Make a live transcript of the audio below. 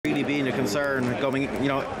really been a concern going, you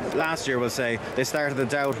know, last year, we'll say, they started to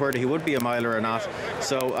doubt whether he would be a miler or not.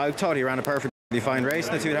 So I thought he ran a perfect fine race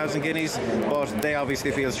in the 2000 Guineas, but they obviously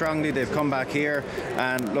feel strongly. They've come back here,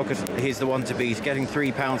 and look, he's the one to beat. Getting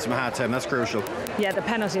 £3 from Haatem, that's crucial. Yeah, the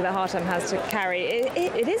penalty that Haatem has to carry.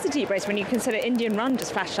 It is a deep race when you consider Indian Run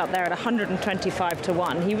just flashed up there at 125 to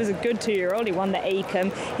 1. He was a good 2-year-old. He won the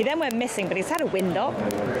Acom. He then went missing, but he's had a wind up.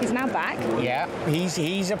 He's now back. Yeah,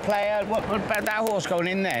 he's a player. What about that horse going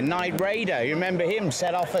in there? Night Raider. You remember him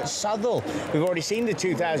set off at Southwell. We've already seen the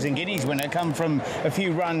 2000 Guineas winner come from a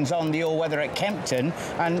few runs on the all-weather at Kempton,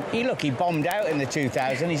 and he bombed out in the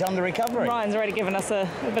 2000. He's on the recovery. Ryan's already given us a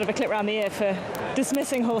bit of a clip round the ear for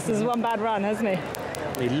dismissing horses one bad run, hasn't he?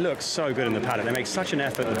 He looks so good in the paddock. They make such an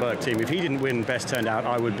effort, the Burke team. If he didn't win Best Turned Out,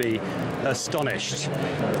 I would be astonished.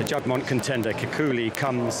 The Jugmont contender, Kikuli,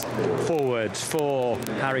 comes forward for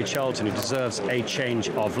Harry Charlton, who deserves a change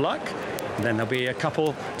of luck. And then there'll be a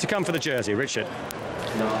couple to come for the jersey. Richard.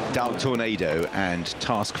 Dark Tornado and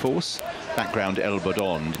Task Force. Background El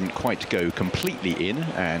Badon didn't quite go completely in,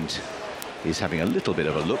 and is having a little bit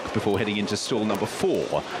of a look before heading into stall number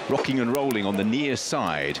 4. Rocking and rolling on the near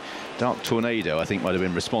side. Dark Tornado, I think, might have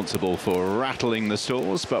been responsible for rattling the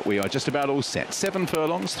stalls, but we are just about all set. 7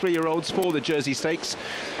 furlongs, 3-year-olds for the Jersey Stakes.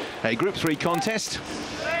 A Group 3 contest.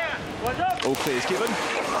 All clear is given,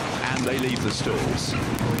 and they leave the stalls.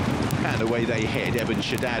 And away they head. Evan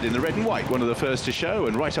Shaddad in the red and white, one of the first to show,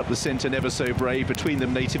 and right up the centre, Never So Brave, between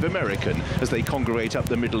them Native American, as they congregate up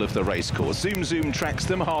the middle of the racecourse. Zoom Zoom tracks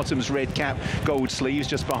them. Haatem's red cap, gold sleeves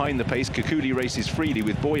just behind the pace. Kikuli races freely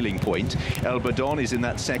with Boiling Point. El Badon is in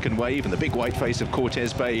that second wave, and the big white face of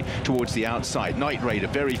Cortez Bay towards the outside. Night Raider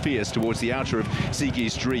very fierce towards the outer of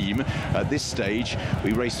Zigi's Dream. At this stage,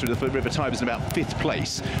 we race through the River Tibers in about 5th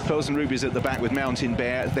place. Pearls and Rubies at the back with Mountain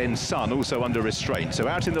Bear, then Sun, also under restraint. So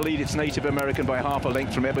out in the lead, it's Native American by half a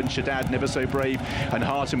length from Evan Shaddad, Never So Brave, and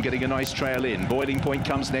Haatem getting a nice trail in. Boiling Point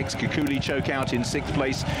comes next. Kikuli choke out in 6th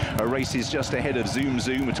place. A race is just ahead of Zoom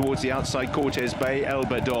Zoom towards the outside. Cortez Bay, El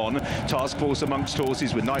Badon. Task Force amongst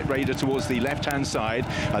horses with Night Raider towards the left-hand side.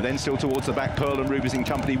 Then still towards the back, Pearl and Rubies in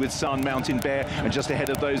company with Sun, Mountain Bear, and just ahead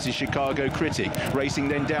of those is Chicago Critic. Racing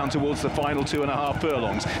then down towards the final 2.5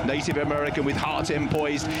 furlongs. Native American with Haatem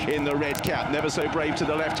poised in the red cap. Never So Brave to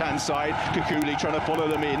the left-hand side. Kikuli trying to follow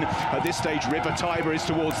them in. At this stage, River Tiber is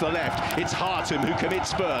towards the left. It's Haatem who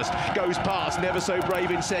commits first. Goes past Never So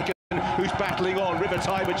Brave in second, who's battling on. River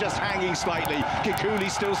Tiber just hanging slightly.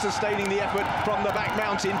 Kikuli still sustaining the effort from the back,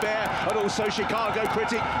 Mountain Bear, and also Chicago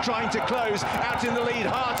Critic trying to close. Out in the lead,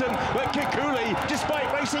 Haatem, but Kikuli,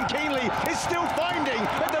 despite racing keenly, is still finding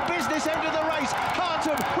at the business end of the race.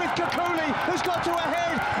 Haatem with Kikuli, who's got to a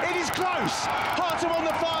head. It is close. Haatem on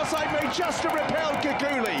the far side made just to repel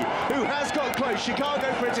Kikuli, who has got close.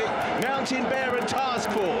 Chicago Critic, Mountain Bear and Task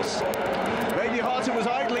Force. Maybe Haatem was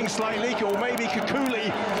idling slightly, or maybe Kikuli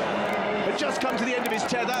had just come to the end of his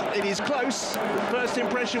tether. It is close. The first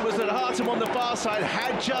impression was that Haatem on the far side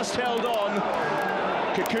had just held on.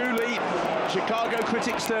 Kikuli, Chicago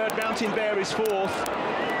Critic's third, Mountain Bear is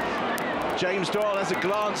 4th. James Doyle has a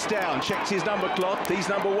glance down, checks his number clock. He's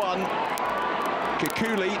number 1.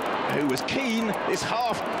 Kikuli, who was keen, is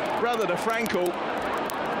half brother to Frankel.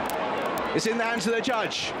 It's in the hands of the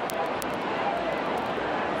judge.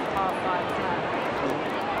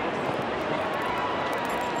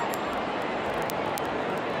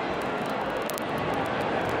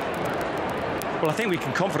 Well, I think we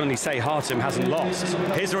can confidently say Haatem hasn't lost.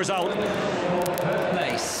 Here's the result.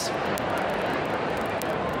 Nice.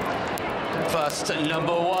 First,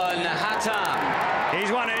 number 1, Haatem.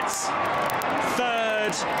 He's won it.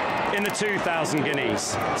 3rd in the 2000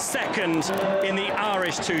 Guineas. 2nd in the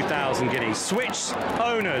Irish 2000 Guineas. Switched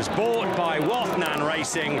owners, bought by Wathnan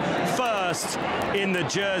Racing. 1st in the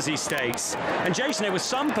Jersey Stakes. And Jason, it was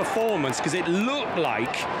some performance because it looked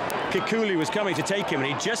like Kikuli was coming to take him,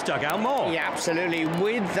 and he just dug out more. Yeah, absolutely.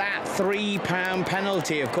 With that £3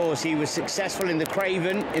 penalty, of course, he was successful in the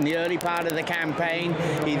Craven in the early part of the campaign.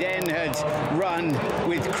 He then had run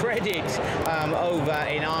with credit over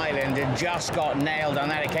in Ireland and just got nailed on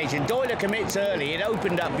that occasion. Doyle commits early. It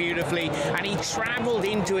opened up beautifully, and he travelled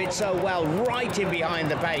into it so well, right in behind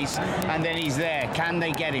the pace, and then he's there. Can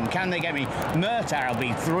they get him? Can they get me? Murtar will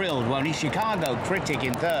be thrilled, won't he? Chicago Critic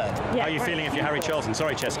in 3rd. Yeah, how are you feeling if you're Harry Charlton?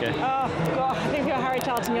 Sorry, Cheska. Oh, God, I think if you're Harry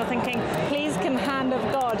Charlton, you're thinking, please can hand of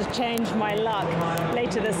God change my luck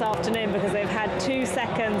later this afternoon, because they've had 2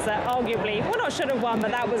 seconds that arguably, well, not should have won,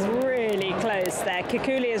 but that was really close there.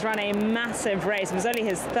 Kikuli has run a massive race. It was only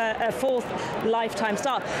his 4th lifetime time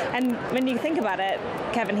start. And when you think about it,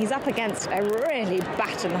 Kevin, he's up against a really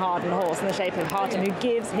battle-hardened horse in the shape of Haatem, who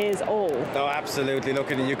gives his all. Oh, absolutely.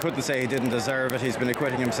 Look, you couldn't say he didn't deserve it. He's been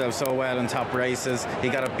acquitting himself so well in top races. He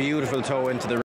got a beautiful toe into the